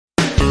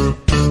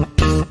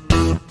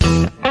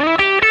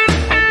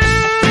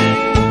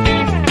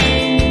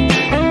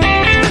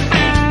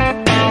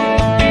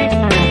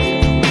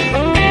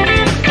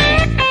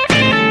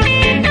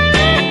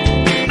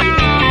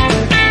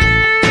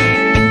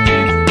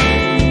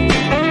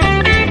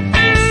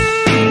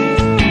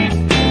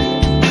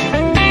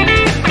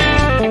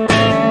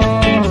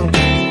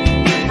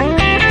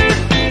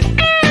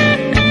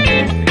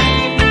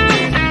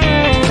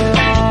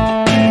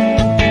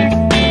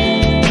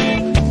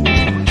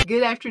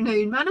Good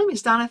afternoon. My name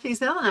is Donna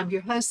Feazell, and I'm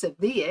your host of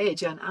The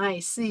Edge on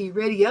IC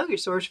Radio, your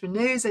source for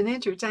news and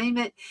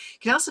entertainment. You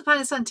can also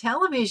find us on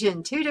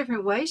television, two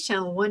different ways,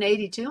 channel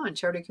 182 on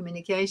Charter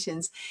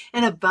Communications,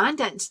 and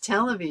Abundance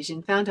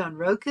Television, found on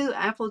Roku,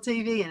 Apple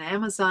TV, and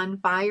Amazon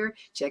Fire.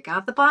 Check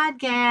out the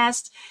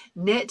podcast,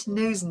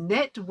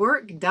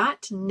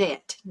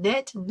 netnewsnetwork.net,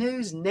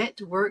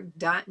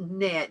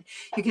 netnewsnetwork.net.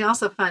 You can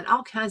also find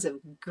all kinds of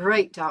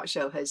great talk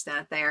show hosts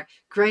out there,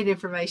 great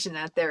information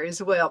out there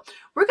as well.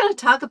 We're going to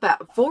talk about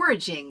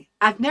foraging.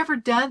 I've never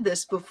done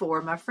this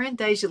before. My friend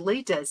Deja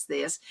Lee does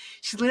this.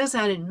 She lives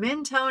out in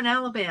Mentone,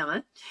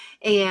 Alabama,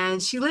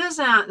 and she lives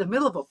out in the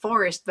middle of a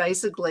forest,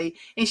 basically,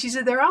 and she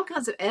said there are all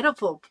kinds of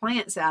edible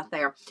plants out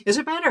there. As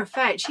a matter of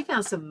fact, she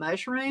found some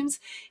mushrooms,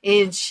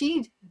 and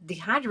she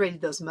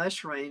dehydrated those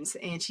mushrooms,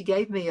 and she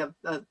gave me a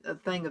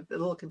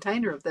little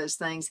container of those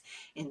things,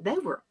 and they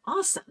were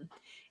awesome.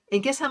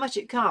 And guess how much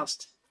it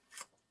cost?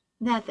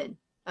 Nothing.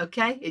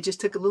 Okay, it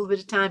just took a little bit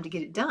of time to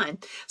get it done.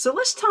 So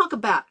let's talk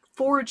about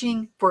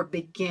foraging for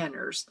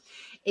beginners.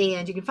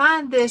 And you can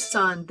find this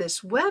on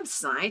this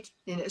website,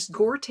 and it's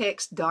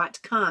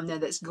goretex.com. Now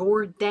that's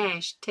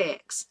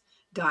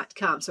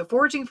gore-tex.com. So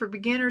foraging for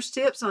beginners,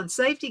 tips on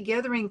safety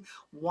gathering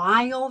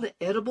wild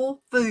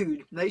edible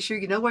food. Make sure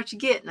you know what you're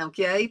getting,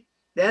 okay?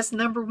 That's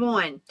number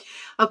one.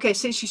 Okay,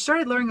 since you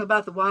started learning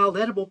about the wild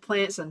edible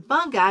plants and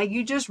fungi,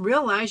 you just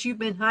realized you've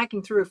been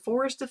hiking through a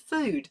forest of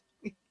food.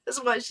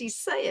 That's what she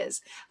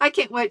says. I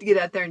can't wait to get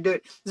out there and do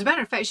it. As a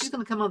matter of fact, she's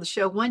going to come on the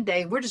show one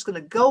day, and we're just going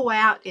to go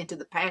out into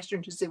the pasture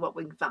and to see what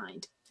we can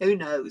find. Who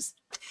knows?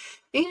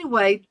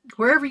 Anyway,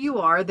 wherever you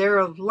are, there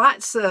are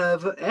lots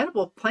of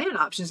edible plant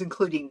options,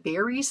 including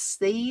berries,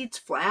 seeds,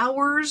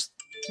 flowers.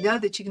 You know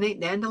that you can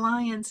eat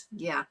dandelions?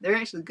 Yeah, they're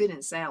actually good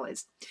in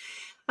salads.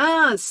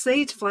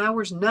 Seeds,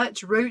 flowers,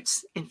 nuts,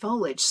 roots, and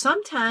foliage.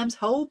 Sometimes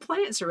whole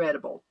plants are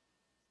edible.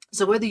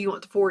 So whether you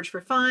want to forage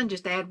for fun,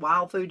 just add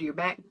wild food to your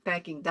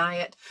backpacking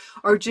diet,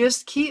 or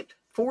just keep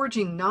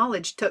foraging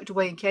knowledge tucked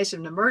away in case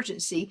of an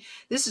emergency,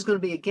 this is going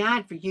to be a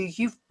guide for you.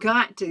 You've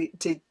got to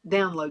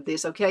download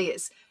this, okay?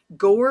 It's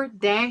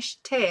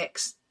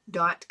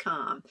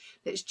gore-tex.com.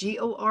 That's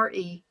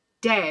G-O-R-E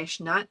dash,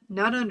 not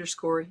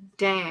underscore,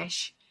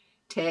 dash,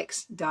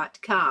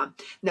 tex.com.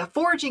 Now,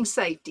 foraging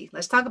safety.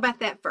 Let's talk about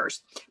that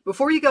first.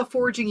 Before you go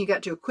foraging, you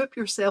got to equip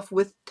yourself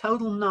with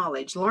total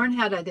knowledge. Learn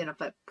how to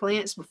identify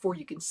plants before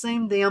you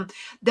consume them.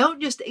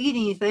 Don't just eat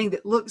anything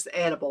that looks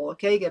edible,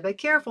 okay? You got to be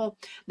careful.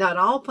 Not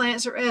all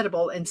plants are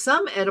edible, and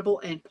some edible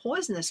and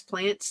poisonous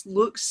plants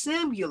look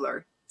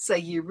similar. So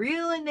you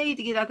really need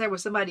to get out there with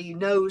somebody who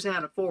knows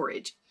how to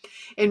forage.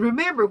 And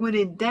remember, when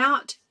in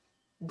doubt,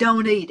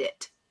 don't eat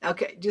it.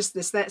 Okay, just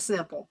it's that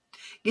simple.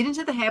 Get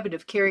into the habit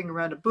of carrying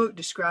around a book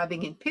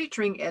describing and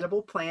picturing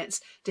edible plants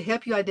to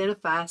help you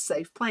identify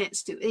safe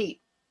plants to eat.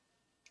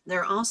 There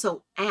are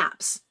also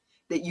apps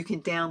that you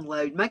can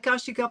download. It might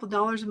cost you a couple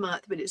dollars a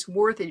month, but it's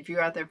worth it if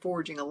you're out there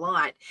foraging a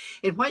lot.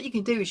 And what you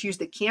can do is use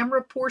the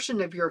camera portion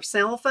of your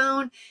cell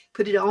phone,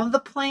 put it on the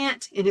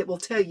plant, and it will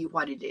tell you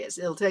what it is.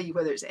 It'll tell you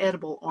whether it's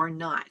edible or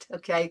not,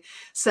 okay?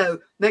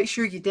 So make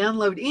sure you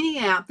download any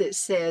app that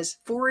says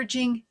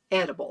foraging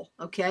edible,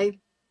 okay?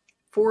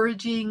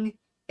 Foraging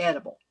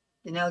edible,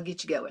 and that'll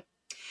get you going.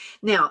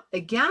 Now,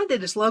 a guide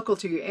that is local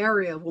to your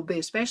area will be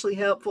especially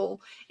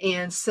helpful,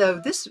 and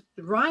so this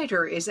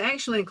writer is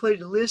actually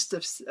included a list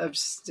of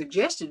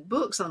suggested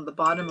books on the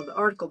bottom of the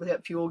article to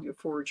help fuel your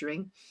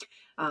foraging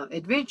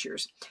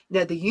adventures.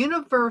 Now, the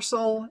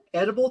universal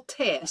edible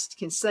test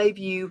can save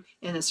you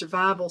in a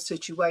survival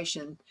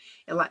situation,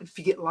 and like if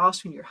you get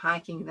lost when you're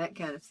hiking and that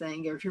kind of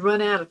thing, or if you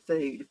run out of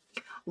food.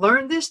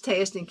 Learn this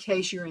test in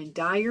case you're in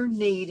dire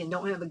need and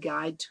don't have a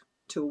guide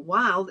to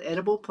wild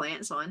edible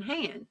plants on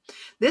hand.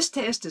 This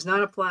test does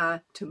not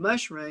apply to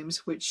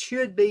mushrooms, which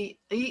should be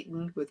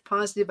eaten with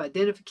positive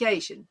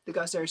identification,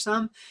 because there are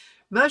some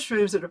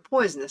mushrooms that are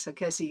poisonous,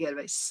 okay? So you got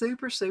to be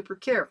super, super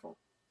careful.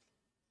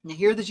 Now,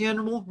 here are the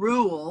general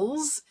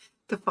rules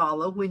to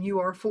follow when you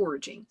are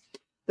foraging.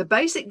 The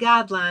basic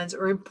guidelines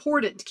are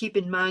important to keep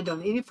in mind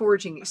on any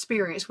foraging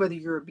experience, whether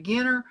you're a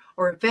beginner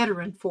or a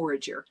veteran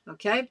forager,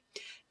 okay?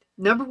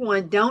 Number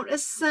one, don't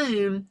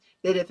assume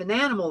that if an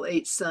animal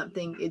eats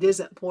something, it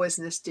isn't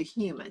poisonous to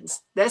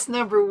humans. That's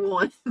number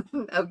one,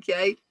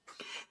 okay?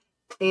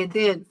 And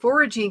then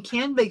foraging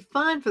can be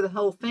fun for the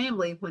whole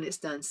family when it's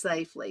done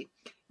safely.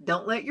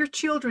 Don't let your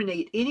children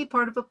eat any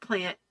part of a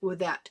plant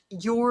without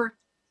your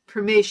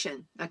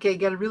permission, okay? You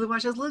got to really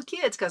watch those little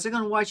kids, because they're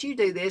going to watch you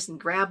do this and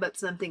grab up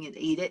something and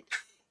eat it.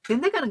 Then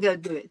they're going to go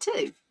do it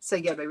too. So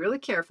you got to be really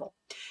careful.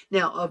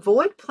 Now,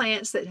 avoid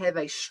plants that have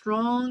a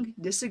strong,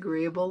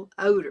 disagreeable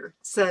odor.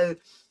 So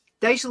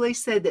Deja Lee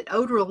said that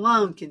odor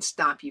alone can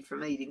stop you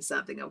from eating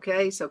something,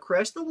 okay? So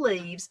crush the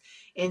leaves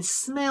and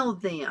smell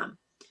them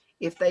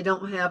if they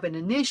don't have an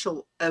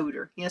initial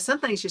odor. You know, some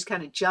things just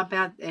kind of jump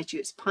out at you.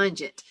 It's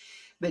pungent.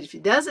 But if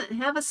it doesn't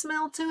have a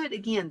smell to it,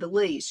 again, the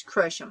leaves,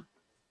 crush them.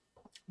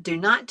 Do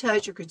not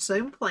touch or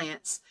consume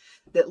plants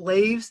that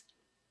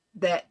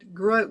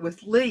grow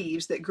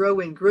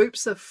in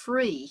groups of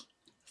three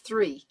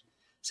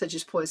such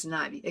as poison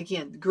ivy.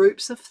 Again,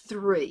 groups of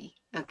 3,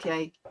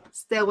 okay?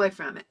 Stay away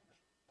from it.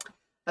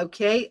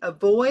 Okay,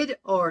 avoid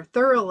or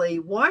thoroughly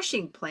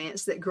washing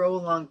plants that grow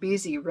along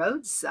busy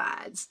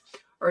roadsides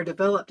or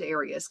developed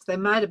areas. They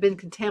might have been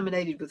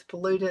contaminated with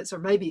pollutants or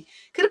maybe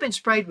could have been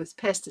sprayed with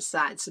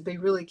pesticides, so be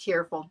really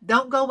careful.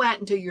 Don't go out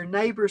into your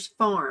neighbor's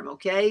farm,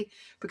 okay?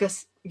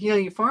 Because,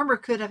 your farmer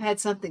could have had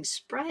something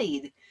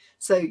sprayed.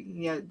 So,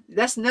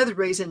 that's another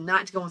reason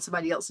not to go on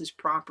somebody else's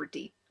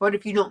property. What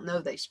if you don't know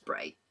they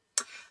sprayed?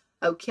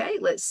 Okay,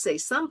 let's see.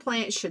 Some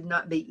plants should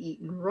not be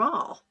eaten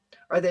raw,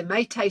 or they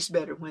may taste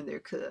better when they're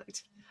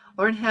cooked.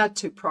 Learn how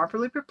to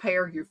properly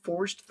prepare your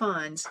foraged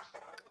funds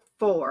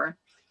for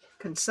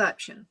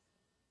consumption.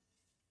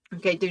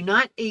 Okay, do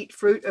not eat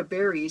fruit or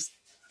berries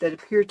that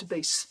appear to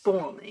be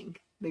spoiling.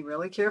 Be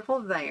really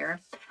careful there.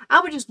 I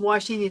would just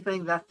wash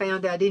anything that I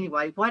found out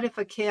anyway. What if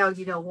a cow,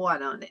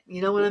 what on it?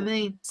 You know what I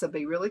mean? So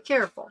be really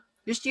careful.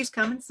 Just use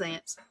common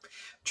sense.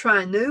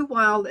 Try new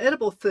wild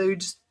edible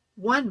foods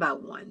one by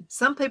one.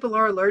 Some people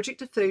are allergic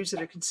to foods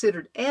that are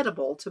considered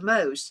edible to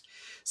most.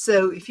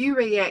 So if you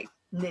react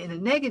in a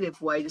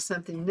negative way to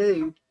something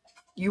new,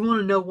 you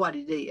want to know what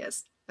it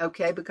is.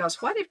 Okay,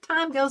 because what if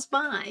time goes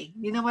by?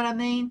 You know what I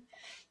mean?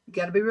 You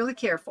got to be really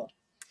careful.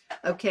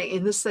 Okay,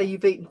 and let's say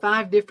you've eaten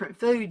 5 different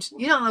foods.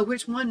 You don't know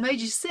which one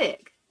made you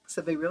sick.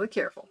 So be really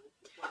careful.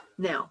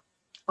 Now,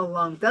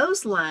 along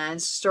those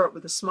lines, start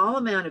with a small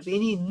amount of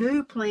any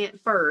new plant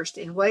first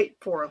and wait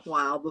for a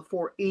while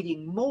before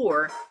eating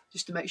more,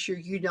 just to make sure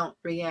you don't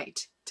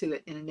react to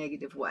it in a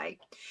negative way.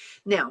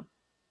 Now,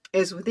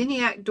 as with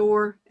any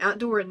outdoor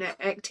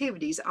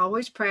activities,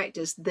 always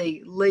practice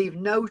the leave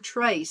no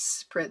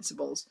trace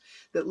principles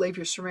that leave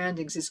your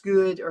surroundings as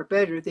good or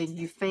better than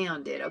you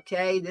found it,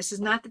 okay? This is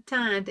not the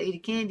time to eat a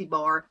candy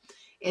bar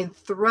and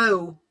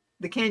throw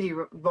the candy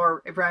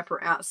bar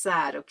wrapper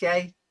outside,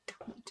 okay?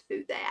 Don't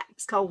do that.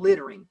 It's called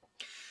littering.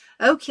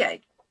 Okay,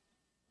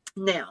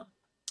 now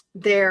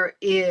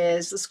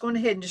let's go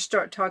ahead and just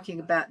start talking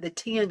about the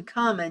 10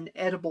 common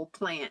edible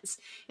plants.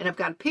 And I've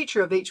got a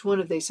picture of each one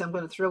of these, so I'm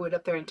going to throw it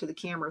up there into the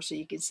camera so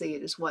you can see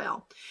it as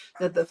well.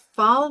 Now, the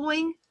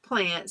following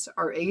plants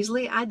are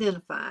easily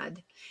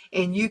identified,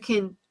 and you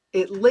can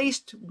at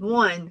least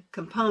one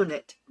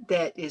component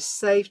that is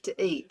safe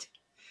to eat.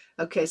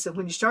 Okay, so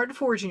when you start to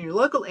forage in your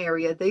local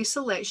area, these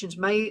selections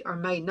may or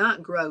may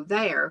not grow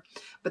there,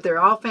 but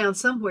they're all found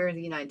somewhere in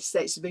the United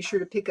States. So be sure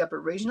to pick up a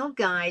regional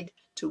guide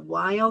to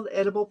wild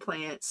edible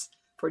plants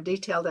for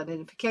detailed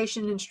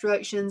identification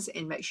instructions,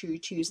 and make sure you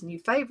choose new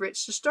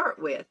favorites to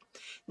start with.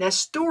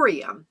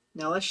 Nasturtium.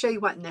 Now let's show you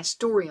what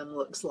nasturtium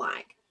looks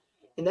like.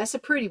 And that's a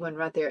pretty one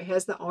right there. It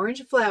has the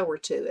orange flower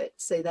to it.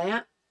 See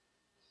that?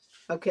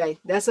 Okay,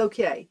 that's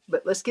okay.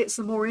 But let's get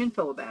some more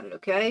info about it,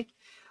 okay?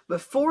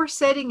 Before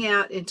setting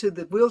out into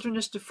the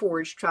wilderness to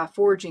forage, try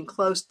foraging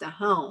close to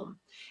home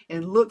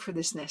and look for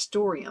this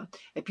nasturtium,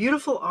 a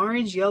beautiful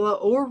orange, yellow,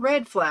 or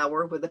red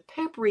flower with a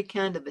peppery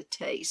kind of a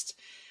taste.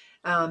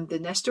 The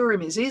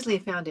nasturtium is easily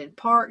found in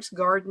parks,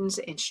 gardens,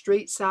 and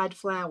street-side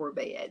flower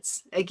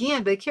beds.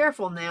 Again, be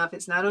careful now. If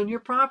it's not on your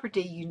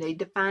property, you need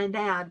to find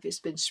out if it's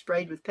been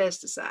sprayed with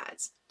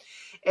pesticides.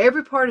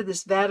 Every part of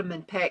this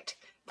vitamin-packed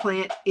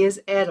plant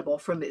is edible,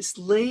 from its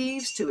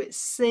leaves to its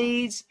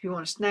seeds. If you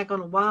want to snack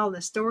on a wild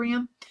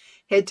nasturtium,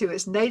 head to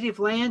its native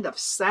land of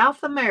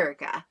South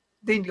America.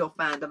 Then you'll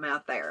find them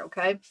out there,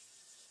 okay?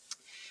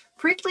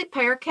 Prickly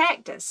pear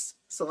cactus.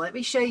 So let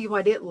me show you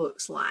what it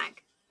looks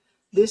like.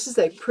 This is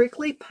a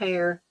prickly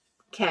pear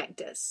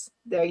cactus.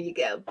 There you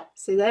go.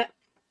 See that?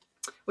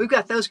 We've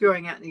got those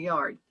growing out in the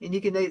yard. And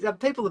you can eat,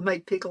 people have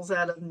made pickles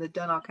out of them. They've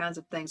done all kinds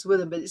of things with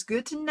them. But it's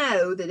good to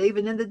know that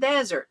even in the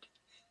desert,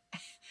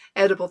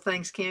 edible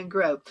things can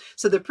grow.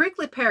 So the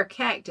prickly pear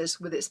cactus,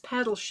 with its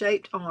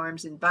paddle-shaped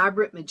arms and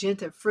vibrant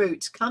magenta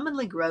fruits,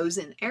 commonly grows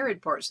in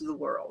arid parts of the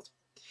world.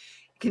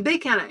 It can be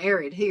kind of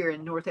arid here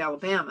in North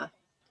Alabama,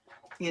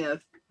 when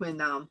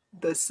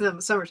the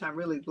summertime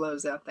really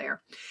blows out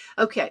there.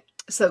 Okay,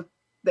 so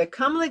that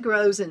commonly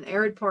grows in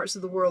arid parts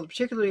of the world,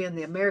 particularly in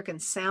the American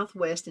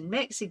Southwest and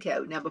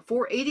Mexico. Now,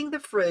 before eating the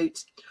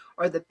fruits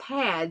or the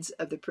pads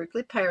of the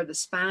prickly pear, the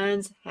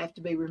spines have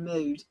to be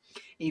removed.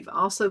 And you've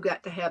also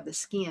got to have the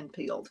skin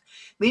peeled.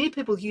 Many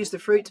people use the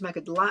fruit to make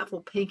a delightful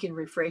pink and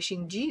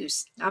refreshing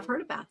juice. I've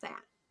heard about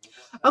that.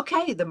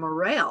 Okay, the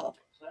morel.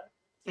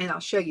 And I'll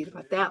show you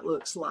what that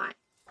looks like.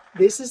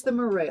 This is the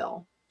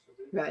morel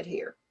right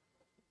here.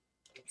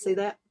 See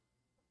that?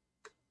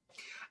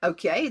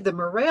 Okay, the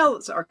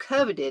morels are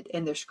coveted,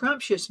 and they're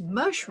scrumptious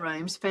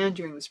mushrooms found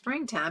during the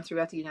springtime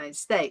throughout the United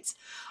States.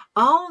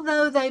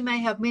 Although they may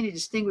have many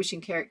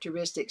distinguishing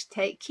characteristics,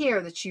 take care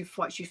that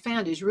what you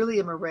found is really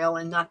a morel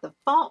and not the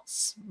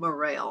false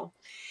morel.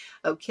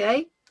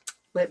 Okay,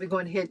 let's go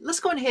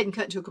ahead and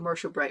cut to a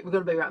commercial break. We're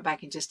going to be right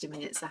back in just a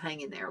minute, so hang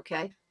in there,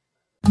 okay?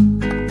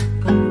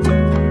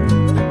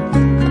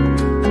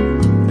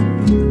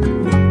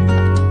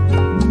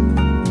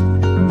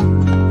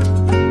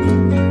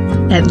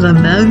 at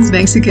Lamone's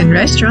Mexican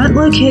Restaurant,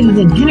 located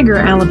in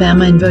Henniger,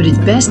 Alabama, and voted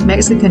Best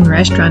Mexican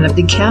Restaurant of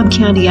DeKalb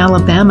County,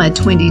 Alabama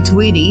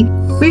 2020.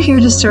 We're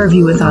here to serve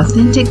you with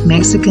authentic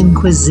Mexican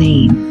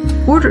cuisine.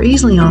 Order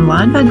easily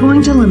online by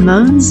going to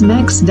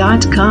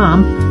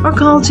lamonsmex.com or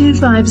call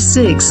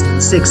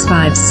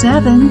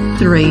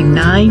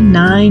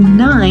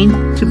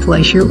 256-657-3999 to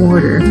place your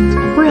order.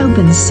 We're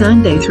open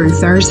Sunday through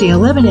Thursday,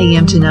 11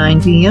 a.m. to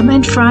 9 p.m.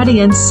 and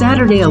Friday and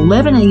Saturday,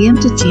 11 a.m.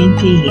 to 10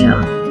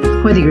 p.m.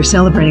 Whether you're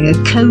celebrating a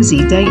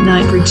cozy date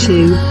night for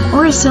two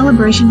or a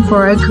celebration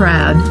for a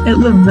crowd, at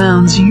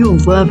Lamone's you'll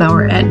love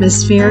our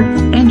atmosphere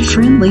and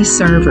friendly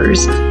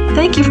servers.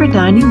 Thank you for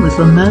dining with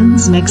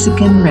Lamone's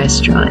Mexican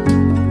Restaurant.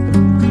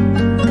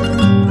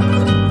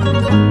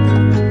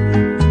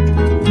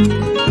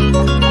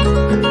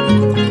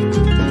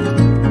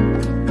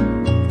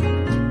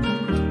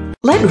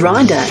 Let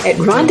Rhonda at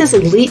Rhonda's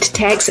Elite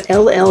Tax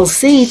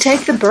LLC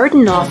take the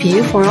burden off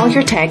you for all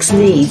your tax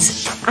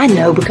needs. I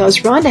know because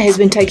Rhonda has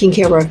been taking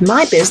care of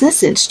my business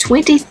since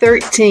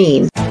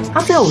 2013.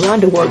 I feel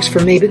Rhonda works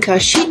for me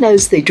because she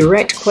knows the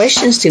direct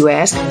questions to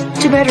ask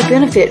to better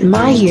benefit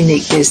my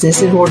unique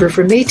business in order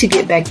for me to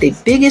get back the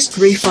biggest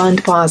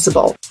refund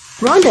possible.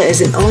 Rhonda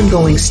is an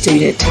ongoing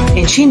student,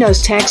 and she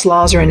knows tax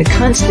laws are in a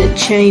constant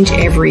change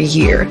every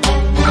year.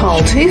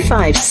 Call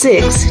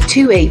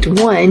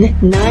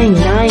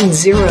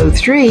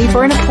 256-281-9903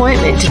 for an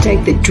appointment to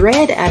take the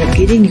dread out of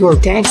getting your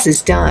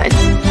taxes done.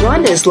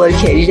 Rhonda is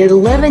located at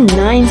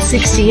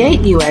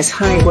 11968 U.S.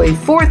 Highway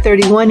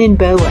 431 in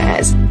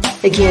Boaz.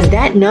 Again,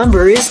 that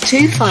number is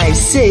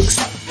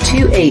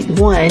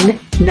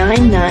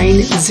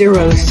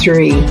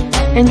 256-281-9903.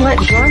 And let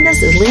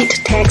Rhonda's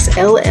Elite Tax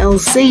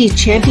LLC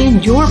champion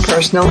your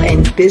personal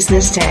and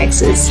business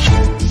taxes.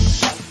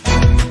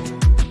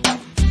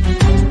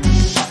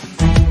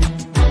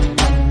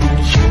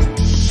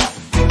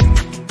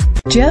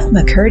 Jeff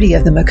McCurdy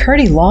of the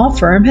McCurdy Law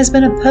Firm has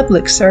been a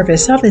public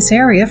service of this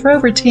area for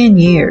over 10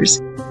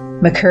 years.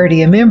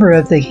 McCurdy, a member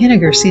of the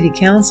Henniger City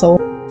Council,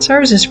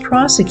 serves as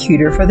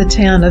prosecutor for the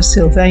town of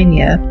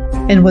Sylvania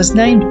and was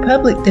named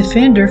public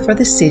defender for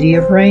the city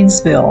of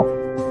Rainsville.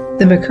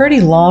 The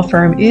McCurdy Law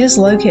Firm is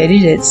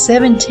located at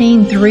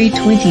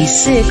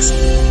 17326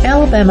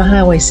 Alabama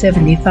Highway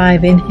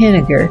 75 in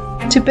Henniger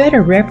to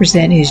better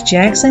represent his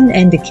Jackson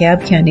and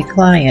DeKalb County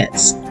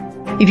clients.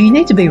 If you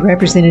need to be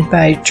represented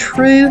by a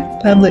true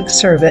public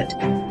servant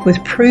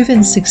with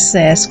proven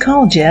success,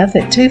 call Jeff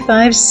at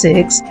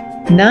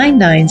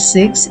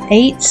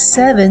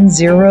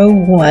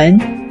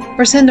 256-996-8701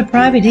 or send a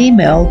private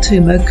email to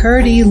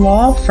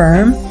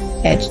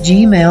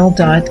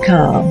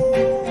mccurdylawfirm@gmail.com.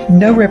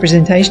 No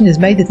representation is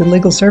made that the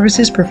legal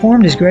services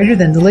performed is greater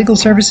than the legal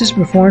services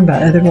performed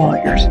by other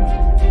lawyers.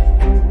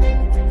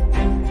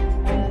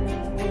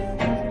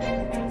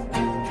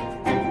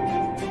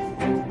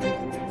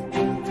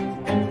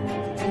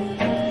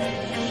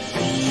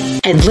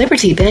 At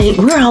Liberty Bank,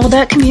 we're all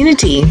about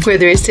community,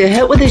 whether it's to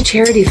help with a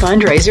charity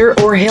fundraiser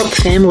or help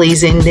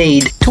families in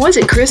need. Toys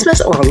at Christmas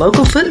or a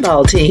local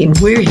football team,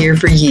 we're here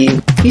for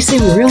you. You see,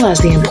 we realize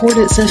the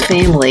importance of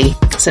family.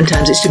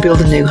 Sometimes it's to build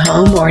a new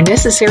home or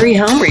necessary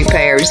home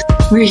repairs.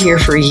 We're here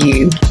for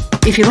you.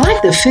 If you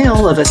like the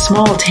feel of a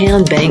small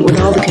town bank with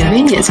all the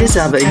conveniences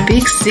of a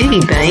big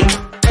city bank,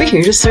 we're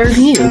here to serve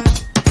you.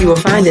 You will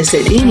find us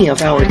at any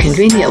of our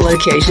convenient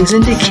locations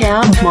in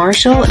DeKalb,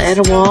 Marshall,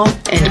 Etowah,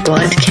 and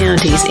Blount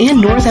counties in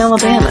North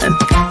Alabama.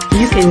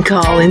 You can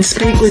call and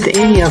speak with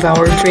any of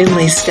our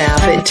friendly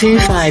staff at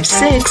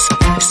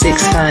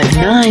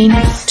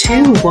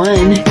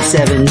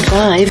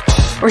 256-659-2175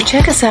 or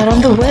check us out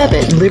on the web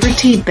at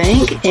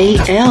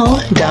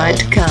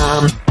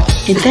libertybankal.com.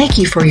 And thank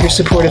you for your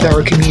support of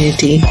our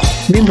community.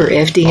 Member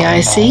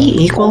FDIC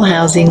Equal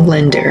Housing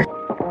Lender.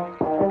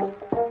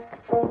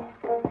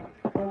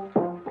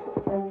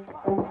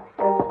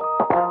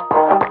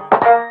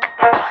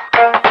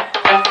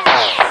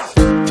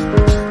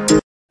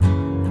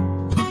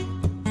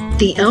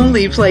 The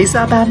only place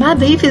I buy my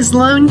beef is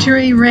Lone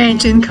Tree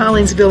Ranch in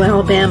Collinsville,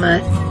 Alabama.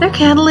 Their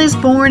cattle is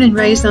born and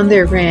raised on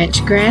their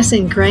ranch, grass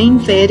and grain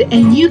fed,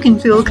 and you can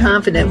feel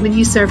confident when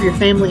you serve your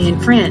family and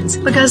friends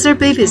because their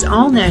beef is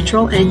all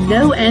natural and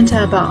no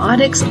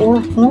antibiotics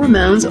or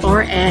hormones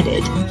are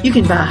added. You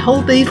can buy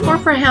whole beef or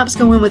perhaps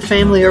go in with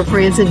family or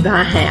friends and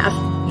buy half.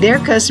 Their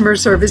customer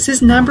service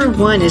is number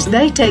one as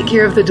they take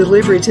care of the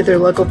delivery to their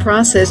local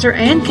processor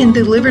and can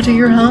deliver to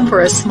your home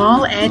for a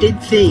small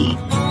added fee.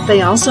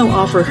 They also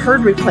offer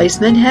herd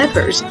replacement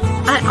heifers.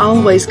 I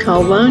always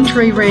call Lone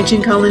Tree Ranch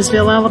in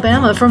Collinsville,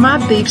 Alabama for my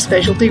beef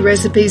specialty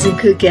recipes and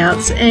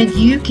cookouts, and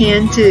you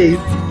can too.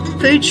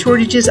 Food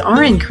shortages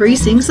are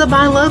increasing, so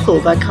buy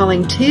local by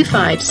calling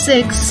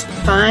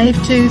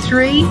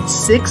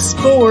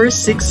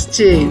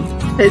 256-523-6462.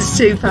 That's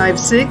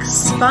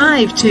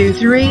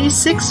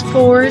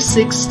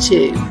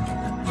 256-523-6462.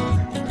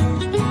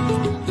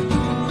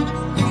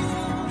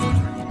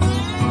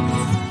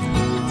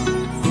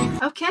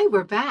 Okay,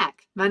 we're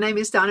back. My name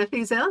is Donna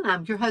Fizel, and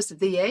I'm your host of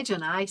The Edge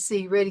on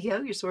IC Radio,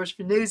 your source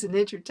for news and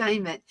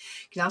entertainment.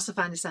 You can also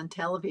find us on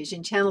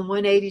television, channel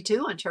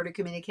 182 on Charter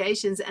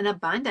Communications, and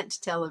Abundant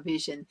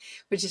Television,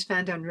 which is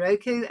found on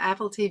Roku,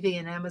 Apple TV,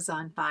 and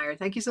Amazon Fire.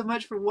 Thank you so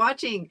much for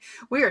watching.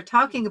 We are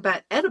talking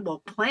about edible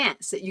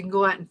plants that you can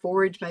go out and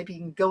forage. Maybe you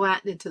can go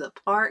out into the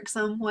park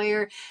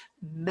somewhere.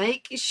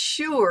 Make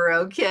sure,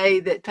 okay,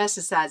 that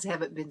pesticides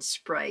haven't been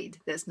sprayed.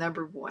 That's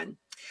number one.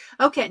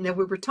 Okay, now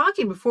we were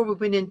talking before we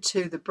went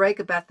into the break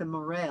about the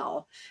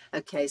morel.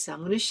 Okay, so I'm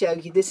going to show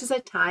you. This is a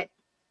type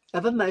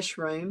of a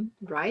mushroom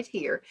right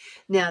here.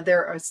 Now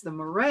there is the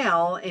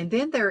morel, and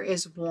then there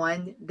is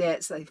one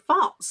that's a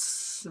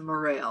false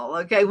morel.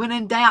 Okay, when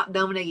in doubt,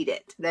 don't eat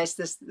it.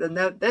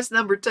 That's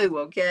number two.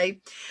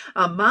 Okay,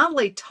 a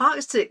mildly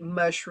toxic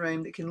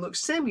mushroom that can look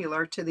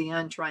similar to the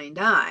untrained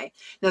eye.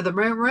 Now the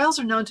morels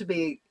are known to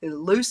be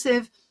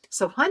elusive,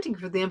 so hunting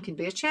for them can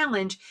be a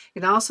challenge. It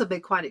can also be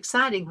quite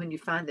exciting when you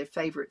find their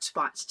favorite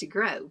spots to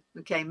grow.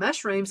 Okay,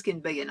 mushrooms can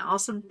be an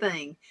awesome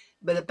thing,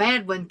 but a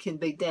bad one can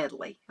be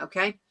deadly.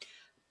 Okay,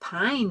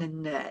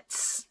 pine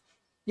nuts.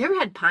 You ever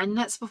had pine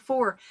nuts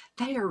before?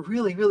 They are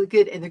really, really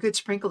good, and they're good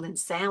sprinkled in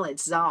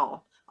salads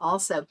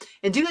also.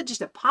 And do it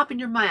just a pop in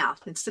your mouth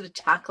instead of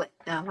chocolate.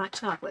 Now, I like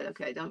chocolate,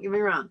 okay, don't get me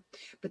wrong,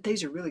 but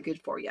these are really good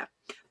for you.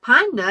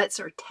 Pine nuts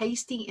are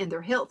tasty and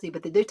they're healthy,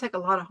 but they do take a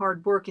lot of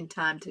hard work and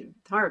time to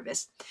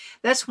harvest.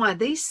 That's why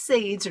these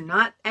seeds are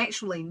not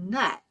actually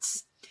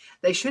nuts.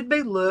 They should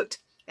be looked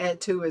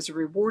to as a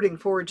rewarding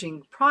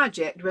foraging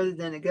project rather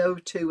than a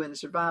go-to in a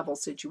survival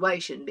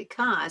situation,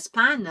 because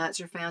pine nuts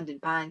are found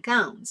in pine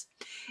cones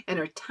and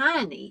are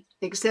tiny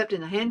except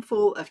in a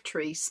handful of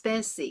tree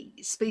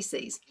species.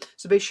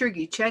 So be sure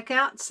you seek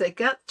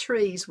out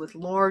trees with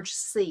large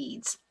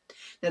seeds.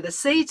 Now the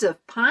seeds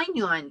of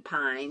pinon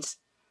pines,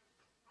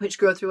 which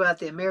grow throughout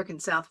the American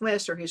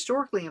Southwest, are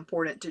historically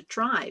important to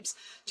tribes,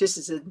 just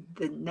as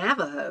the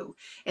Navajo,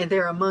 and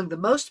they're among the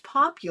most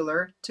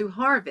popular to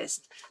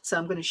harvest. So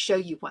I'm going to show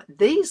you what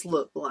these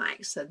look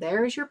like. So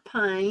there's your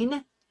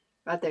pine,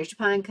 right there's your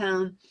pine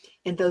cone,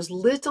 and those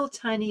little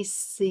tiny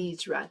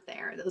seeds right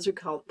there, those are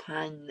called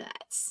pine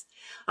nuts.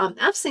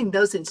 I've seen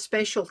those in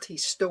specialty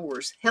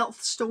stores,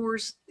 health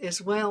stores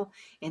as well,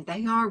 and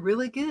they are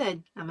really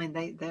good. I mean,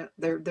 they're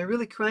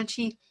really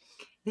crunchy.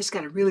 It's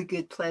got a really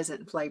good,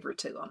 pleasant flavor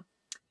to them.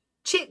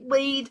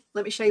 Chickweed.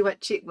 Let me show you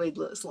what chickweed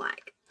looks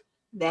like.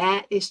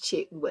 That is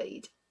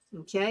chickweed.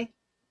 Okay?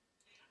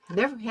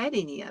 Never had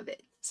any of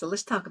it, so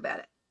let's talk about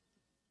it.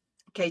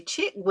 Okay,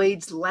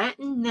 chickweed's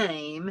Latin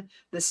name,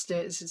 the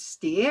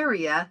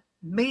Stearia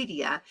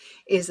media,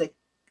 is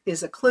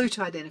a clue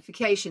to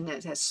identification. That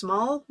it has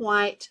small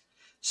white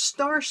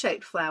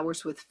star-shaped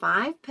flowers with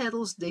 5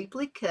 petals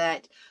deeply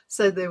cut,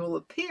 so there will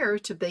appear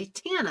to be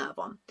 10 of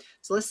them.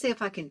 So let's see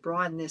if I can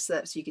broaden this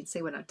up so you can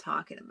see what I'm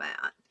talking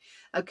about.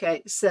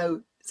 Okay,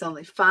 so it's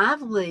only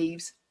 5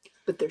 leaves,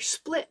 but they're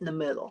split in the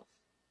middle,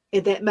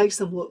 and that makes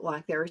them look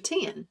like there are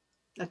 10.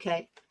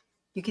 Okay,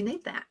 you can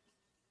eat that.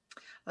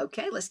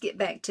 Okay, let's get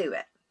back to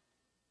it.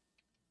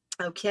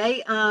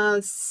 Okay, the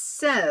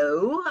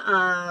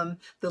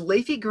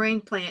leafy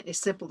green plant is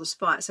simple to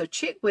spot. So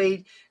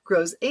chickweed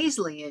grows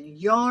easily in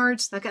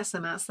yards. I got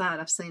some outside.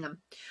 I've seen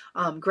them.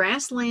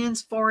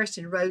 Grasslands, forests,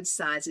 and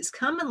roadsides. It's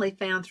commonly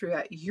found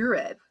throughout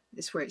Europe.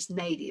 It's where it's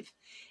native,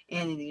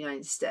 and in the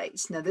United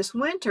States. Now, this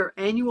winter,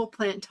 annual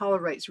plant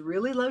tolerates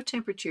really low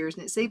temperatures,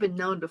 and it's even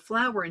known to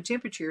flower in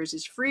temperatures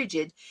as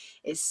frigid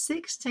as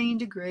 16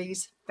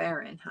 degrees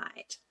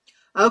Fahrenheit.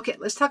 Okay,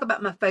 let's talk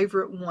about my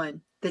favorite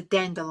one, the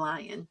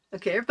dandelion.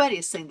 Okay, everybody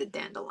has seen the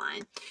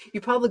dandelion.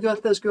 You probably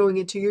got those growing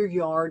into your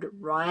yard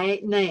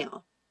right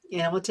now.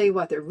 And I'm going to tell you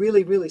what, they're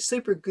really, really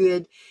super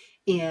good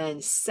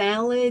in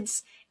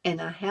salads. And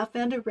I have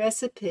found a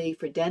recipe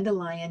for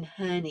dandelion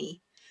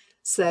honey.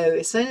 So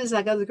as soon as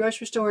I go to the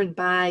grocery store and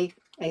buy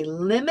a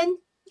lemon,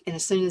 and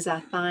as soon as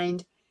I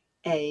find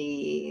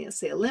a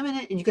lemon,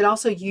 and you could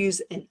also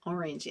use an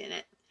orange in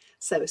it.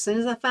 So as soon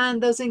as I find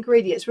those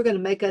ingredients, we're going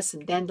to make us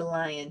some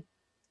dandelion.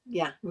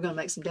 Yeah, we're going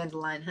to make some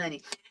dandelion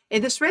honey.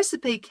 And this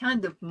recipe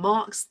kind of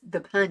mocks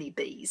the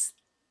honeybees.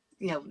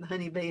 You know, the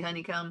honeybee,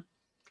 honeycomb.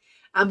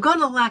 I'm going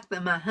to like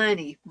my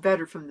honey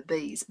better from the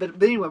bees.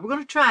 But anyway, we're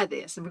going to try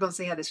this, and we're going to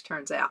see how this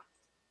turns out.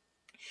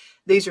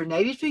 These are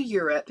native to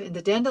Europe, and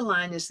the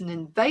dandelion is an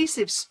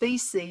invasive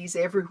species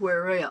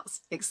everywhere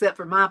else, except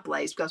for my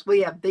place, because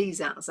we have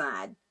bees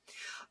outside.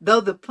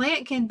 Though the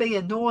plant can be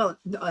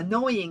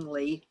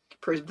annoyingly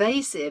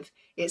pervasive,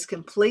 it's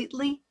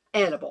completely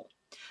edible.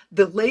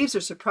 The leaves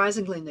are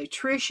surprisingly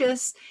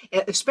nutritious,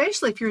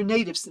 especially if you're in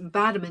need of some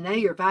vitamin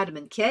A or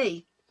vitamin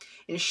K.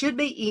 It should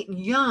be eaten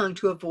young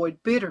to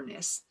avoid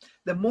bitterness.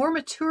 The more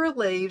mature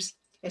leaves,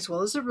 as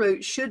well as the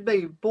root, should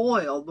be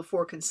boiled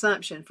before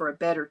consumption for a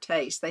better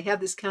taste. They have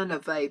this kind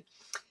of a,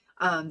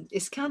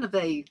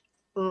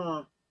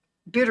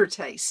 bitter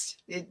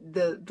taste.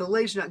 The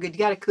leaves are not good. You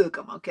got to cook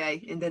them,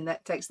 okay? And then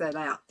that takes that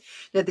out.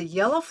 Now, the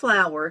yellow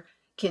flower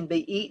can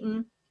be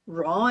eaten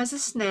raw as a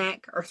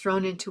snack or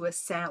thrown into a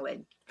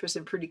salad. for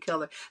some pretty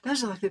color.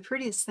 Those are like the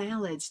prettiest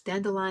salads.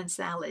 Dandelion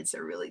salads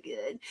are really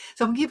good.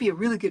 So I'm going to give you a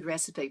really good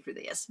recipe for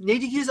this. You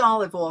need to use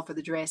olive oil for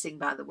the dressing,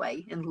 by the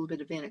way, and a little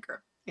bit of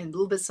vinegar, and a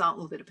little bit of salt, a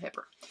little bit of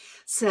pepper.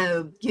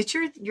 So get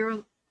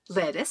your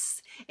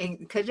lettuce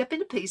and cut it up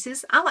into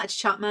pieces. I like to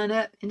chop mine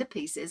up into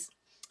pieces.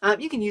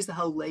 You can use the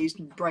whole leaves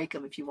and break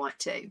them if you want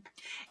to.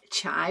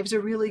 Chives are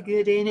really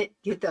good in it.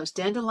 Get those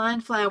dandelion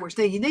flowers.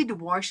 Now you need to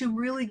wash them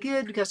really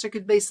good because there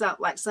could be some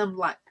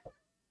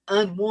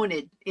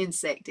unwanted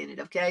insect in it,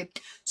 okay?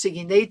 So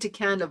you need to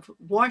kind of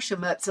wash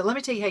them up. So let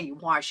me tell you how you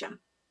wash them.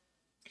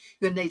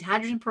 You're going to need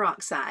hydrogen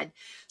peroxide.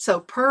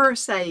 So per,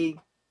 say,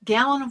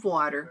 gallon of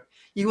water,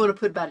 you want to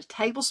put about a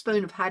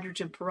tablespoon of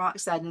hydrogen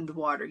peroxide in the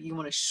water. You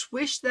want to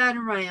swish that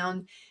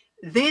around,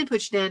 then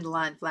put your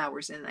dandelion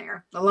flowers in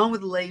there. Along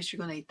with the leaves, you're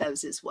going to eat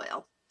those as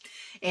well.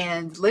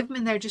 And leave them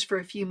in there just for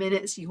a few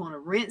minutes. You want to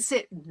rinse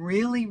it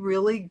really,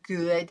 really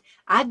good.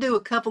 I do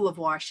a couple of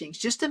washings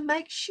just to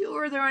make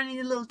sure there aren't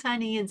any little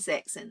tiny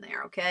insects in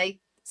there, okay?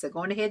 So go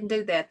on ahead and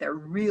do that. They're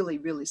really,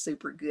 really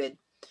super good.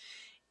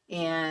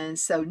 And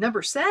so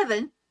number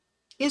 7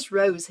 is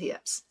rose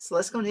hips. So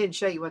let's go ahead and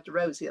show you what the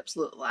rose hips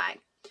look like.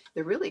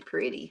 They're really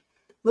pretty.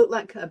 Look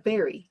like a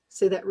berry.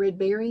 See that red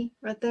berry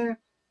right there?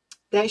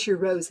 That's your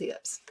rose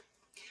hips.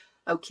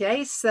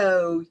 Okay,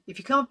 so if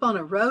you come up on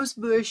a rose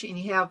bush and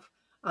you have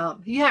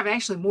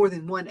actually more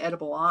than one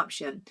edible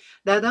option.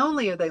 Not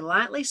only are they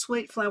lightly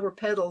sweet flower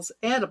petals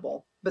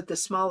edible, but the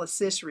small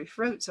accessory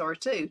fruits are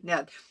too.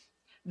 Now,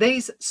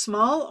 these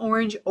small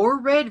orange or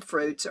red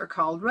fruits are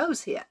called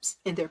rose hips,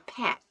 and they're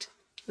packed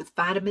with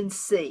vitamin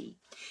C.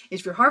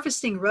 If you're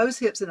harvesting rose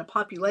hips in a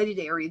populated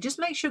area, just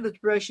make sure that the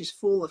brush is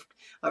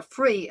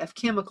free of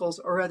chemicals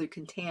or other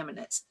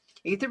contaminants.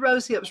 Eat the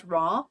rose hips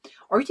raw,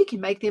 or you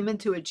can make them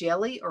into a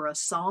jelly or a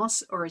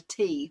sauce or a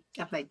tea.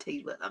 I've made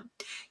tea with them.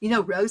 You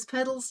know, rose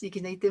petals, you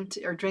can eat them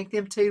or drink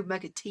them too,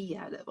 make a tea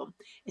out of them.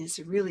 And it's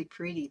a really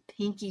pretty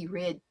pinky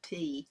red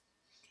tea.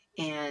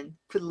 And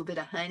put a little bit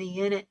of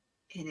honey in it,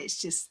 and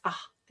it's just,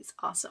 it's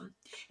awesome.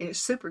 And it's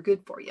super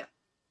good for you.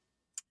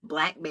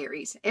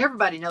 Blackberries.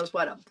 Everybody knows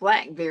what a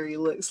blackberry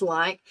looks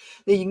like.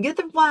 Now you can get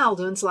the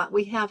wild ones like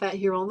we have out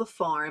here on the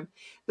farm,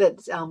 but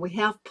we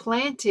have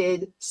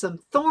planted some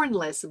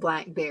thornless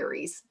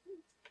blackberries.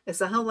 It's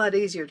a whole lot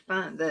easier to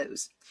find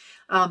those.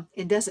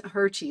 It doesn't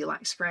hurt you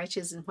like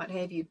scratches and what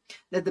have you.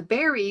 Now the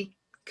berry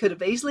could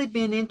have easily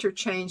been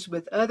interchanged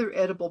with other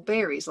edible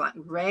berries like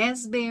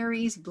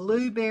raspberries,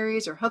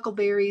 blueberries, or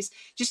huckleberries,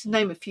 just to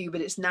name a few. But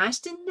it's nice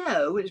to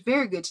know, it's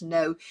very good to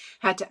know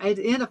how to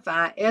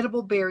identify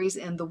edible berries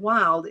in the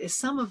wild, as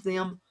some of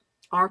them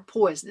are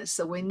poisonous.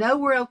 So we know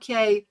we're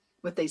okay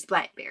with these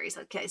blackberries.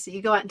 Okay, so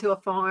you go out into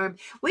a farm.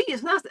 We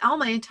use all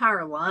my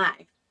entire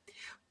life.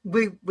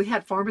 We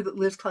had a farmer that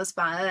lives close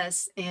by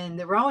us, and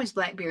there were always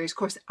blackberries. Of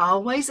course,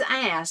 always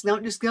ask.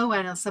 Don't just go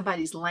out on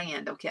somebody's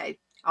land, okay?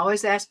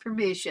 Always ask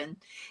permission.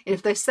 And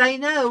if they say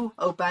no,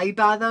 obey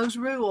by those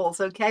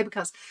rules, okay?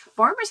 Because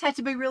farmers have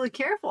to be really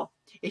careful.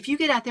 If you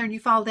get out there and you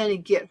fall down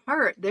and get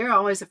hurt, they're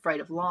always afraid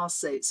of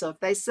lawsuits. So if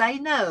they say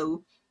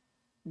no,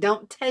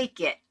 don't take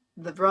it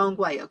the wrong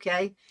way,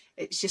 okay?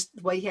 It's just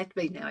the way you have to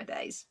be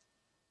nowadays.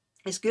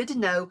 It's good to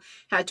know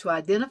how to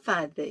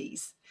identify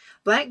these.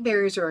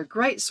 Blackberries are a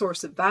great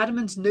source of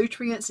vitamins,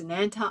 nutrients, and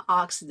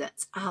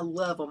antioxidants. I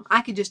love them.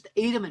 I could just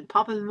eat them and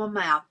pop them in my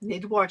mouth. You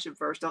need to wash them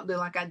first. Don't do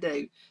like I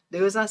do.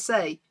 Do as I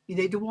say. You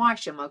need to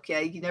wash them,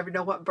 okay? You never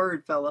know what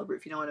bird fell over,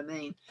 if you know what I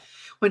mean.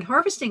 When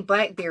harvesting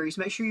blackberries,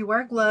 make sure you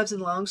wear gloves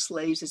and long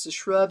sleeves, as the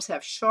shrubs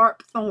have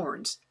sharp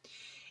thorns.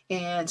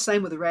 And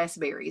same with the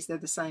raspberries. They're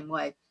the same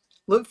way.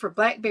 Look for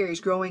blackberries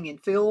growing in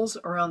fields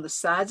or on the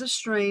sides of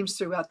streams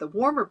throughout the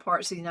warmer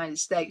parts of the United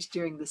States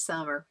during the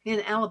summer.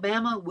 In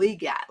Alabama, we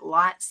got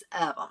lots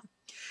of them.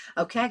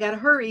 Okay, I got to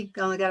hurry.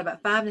 I only got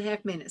about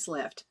 5.5 minutes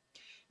left.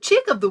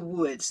 Chick of the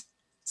woods.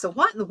 So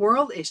what in the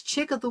world is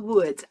chick of the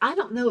woods? I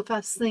don't know if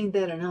I've seen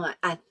that or not.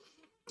 I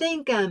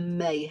think I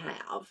may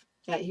have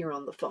out here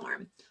on the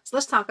farm. So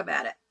let's talk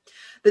about it.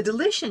 The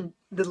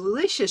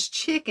delicious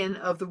chicken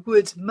of the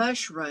woods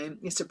mushroom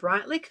is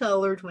brightly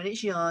colored when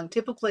it's young,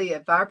 typically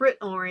a vibrant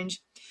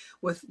orange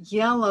with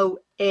yellow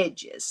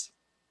edges.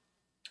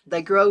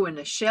 They grow in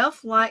a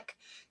shelf-like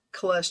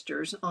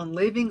clusters on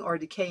living or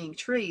decaying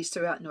trees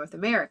throughout North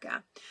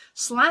America.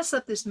 Slice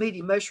up this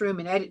meaty mushroom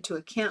and add it to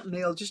a camp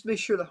meal. Just be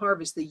sure to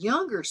harvest the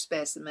younger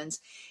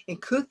specimens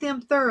and cook them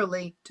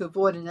thoroughly to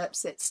avoid an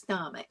upset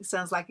stomach.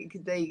 Sounds like it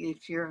could be,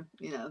 if you're,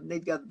 need to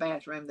go to the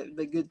bathroom, that would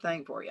be a good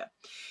thing for you.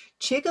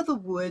 Chick of the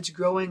woods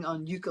growing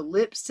on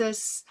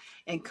eucalyptus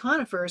and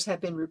conifers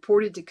have been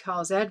reported to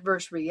cause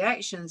adverse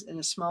reactions in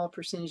a small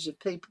percentage of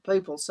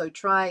people, so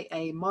try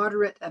a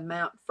moderate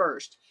amount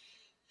first.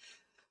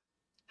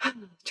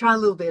 Try a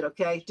little bit,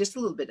 okay? Just a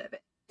little bit of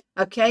it.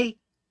 Okay,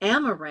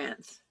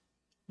 amaranth.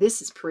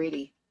 This is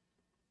pretty.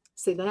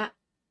 See that?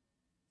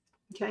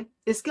 Okay,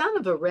 it's kind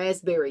of a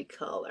raspberry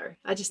color.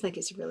 I just think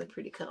it's a really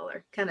pretty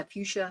color, kind of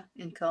fuchsia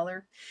in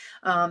color.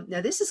 Now,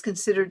 this is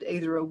considered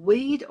either a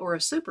weed or a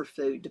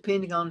superfood,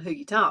 depending on who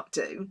you talk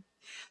to.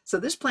 So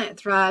this plant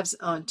thrives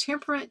on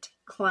temperate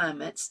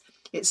climates.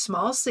 Its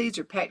small seeds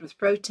are packed with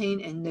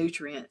protein and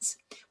nutrients,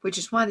 which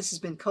is why this has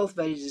been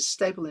cultivated as a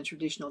staple in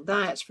traditional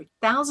diets for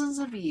thousands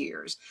of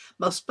years,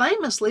 most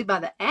famously by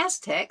the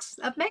Aztecs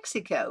of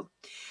Mexico.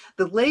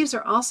 The leaves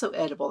are also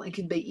edible and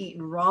can be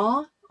eaten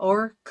raw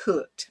or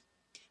cooked.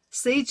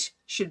 Seeds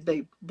should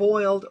be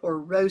boiled or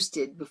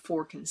roasted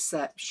before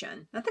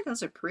consumption. I think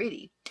those are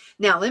pretty.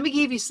 Now, let me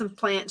give you some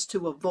plants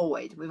to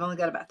avoid. We've only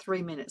got about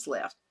 3 minutes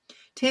left.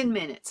 10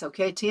 minutes,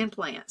 okay? 10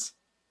 plants.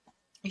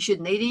 You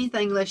shouldn't eat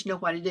anything unless you know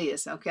what it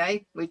is,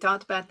 okay? We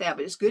talked about that,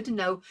 but it's good to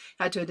know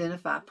how to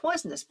identify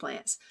poisonous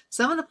plants.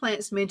 Some of the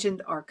plants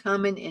mentioned are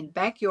common in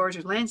backyards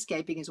or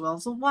landscaping as well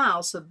as the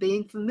wild, so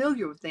being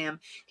familiar with them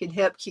can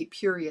help keep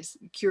curious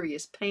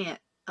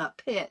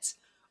pets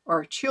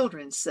or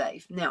children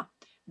safe. Now,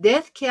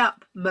 death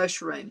cap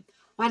mushroom.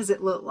 What does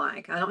it look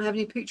like? I don't have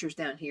any pictures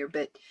down here,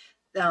 but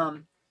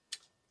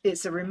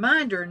it's a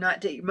reminder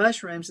not to eat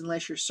mushrooms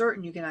unless you're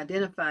certain you can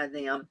identify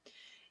them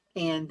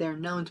and they're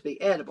known to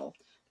be edible.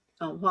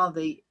 While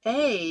the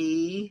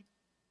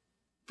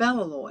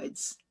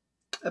phthaloids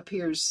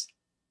appears,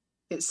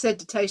 it's said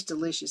to taste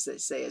delicious,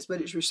 it says,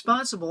 but it's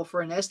responsible for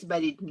an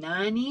estimated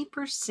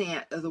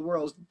 90% of the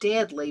world's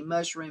deadly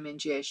mushroom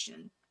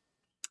ingestion.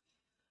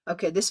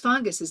 Okay, this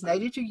fungus is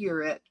native to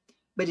Europe,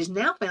 but is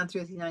now found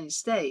throughout the United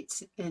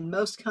States and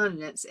most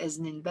continents as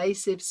an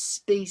invasive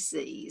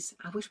species.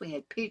 I wish we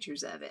had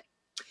pictures of it.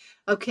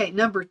 Okay,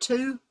 number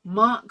 2,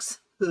 monk's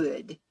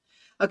hood.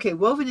 Okay,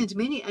 woven into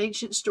many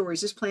ancient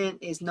stories, this plant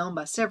is known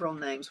by several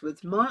names,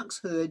 with monk's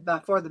hood by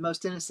far the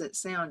most innocent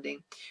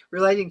sounding,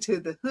 relating to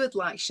the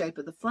hood-like shape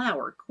of the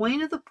flower.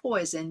 Queen of the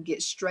poison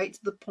gets straight to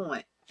the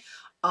point.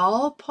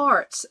 All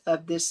parts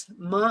of this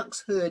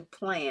monk's hood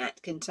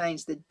plant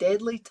contains the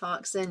deadly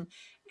toxin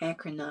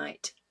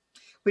acronite,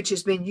 which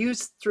has been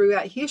used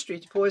throughout history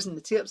to poison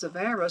the tips of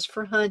arrows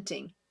for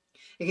hunting.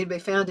 It can be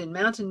found in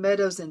mountain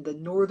meadows in the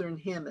northern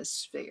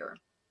hemisphere.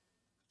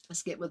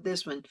 Let's get with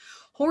this one.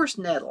 Horse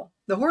nettle.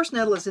 The horse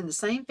nettle is in the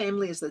same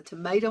family as the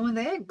tomato and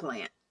the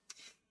eggplant.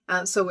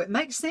 So it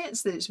makes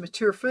sense that its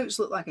mature fruits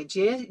look like a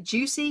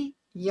juicy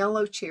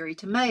yellow cherry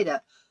tomato.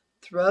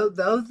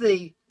 Though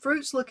the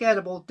fruits look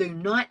edible, do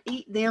not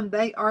eat them.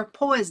 They are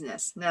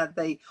poisonous. Now,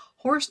 the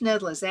horse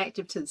nettle is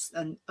active to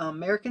the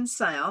American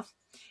South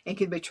and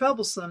can be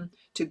troublesome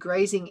to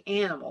grazing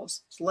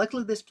animals. So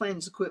luckily, this plant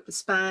is equipped with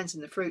spines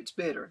and the fruit's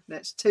bitter.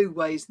 That's two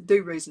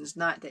reasons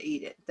not to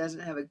eat it. It doesn't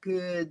have a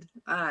good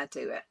eye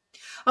to it.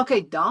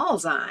 Okay,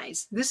 doll's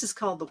eyes. This is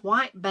called the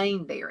white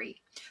baneberry.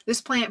 This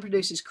plant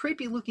produces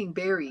creepy-looking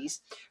berries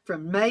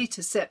from May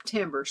to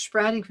September,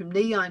 sprouting from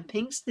neon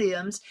pink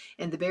stems,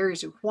 and the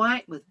berries are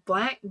white with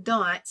black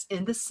dots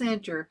in the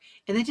center,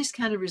 and they just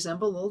kind of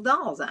resemble little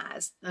doll's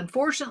eyes.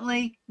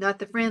 Unfortunately, not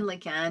the friendly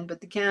kind, but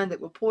the kind that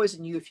will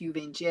poison you if you've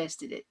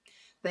ingested it.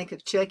 Think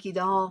of Chucky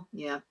doll?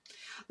 Yeah.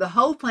 The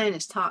whole plant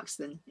is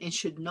toxic and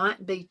should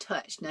not be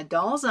touched. Now,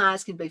 doll's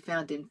eyes can be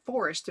found in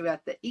forests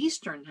throughout the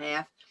eastern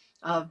half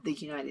of the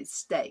United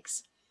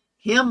States.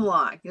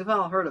 Hemlock. You've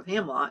all heard of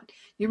hemlock.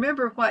 You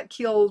remember what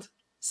killed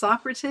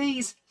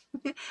Socrates?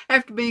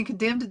 After being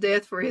condemned to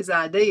death for his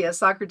idea,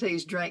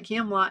 Socrates drank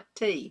hemlock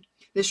tea.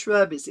 This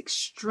shrub is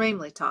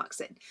extremely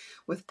toxic,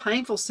 with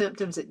painful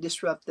symptoms that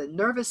disrupt the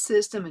nervous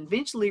system and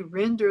eventually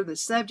render the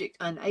subject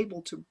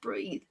unable to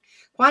breathe.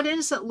 Quite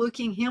innocent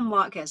looking,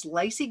 hemlock has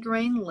lacy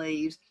green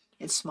leaves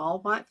and small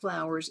white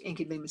flowers and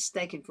can be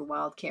mistaken for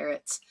wild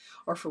carrots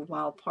or for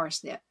wild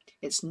parsnip.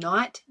 It's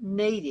not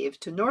native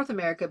to North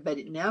America, but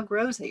it now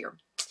grows here,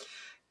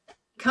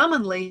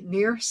 commonly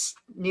near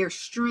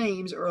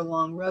streams or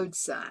along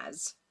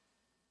roadsides.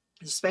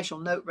 A special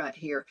note right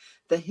here,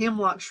 the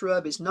hemlock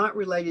shrub is not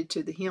related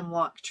to the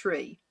hemlock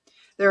tree.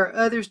 There are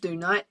others. Do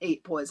not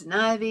eat poison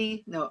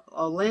ivy, no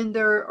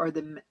oleander or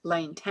the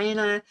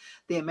lantana,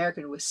 the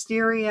American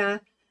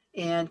wisteria.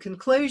 And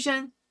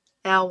conclusion,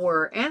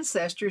 our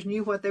ancestors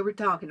knew what they were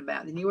talking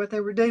about. They knew what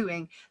they were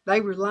doing.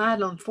 They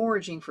relied on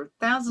foraging for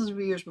thousands of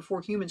years before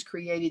humans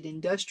created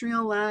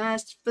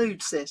industrialized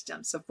food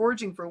systems. So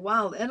foraging for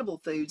wild edible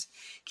foods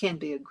can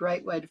be a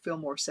great way to feel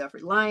more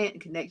self-reliant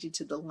and connected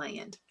to the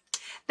land.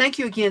 Thank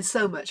you again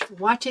so much for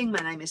watching. My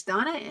name is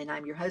Donna, and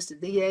I'm your host of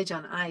The Edge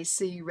on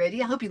IC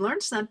Radio. I hope you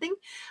learned something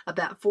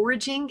about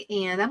foraging,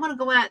 and I'm going to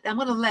go out. I'm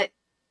going to let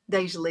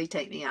Deja Lee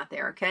take me out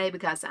there, okay,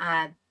 because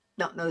I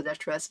don't know that I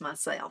trust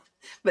myself.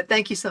 But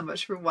thank you so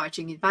much for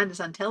watching. You can find us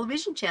on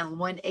television, channel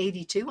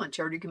 182 on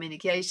Charter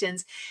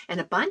Communications, and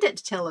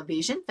Abundant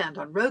Television, found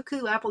on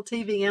Roku, Apple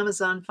TV,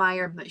 Amazon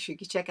Fire. Make sure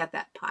you check out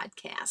that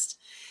podcast.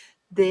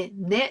 The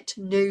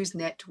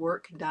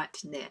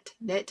netnewsnetwork.net.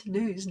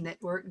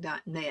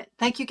 Netnewsnetwork.net.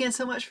 Thank you again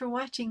so much for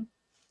watching.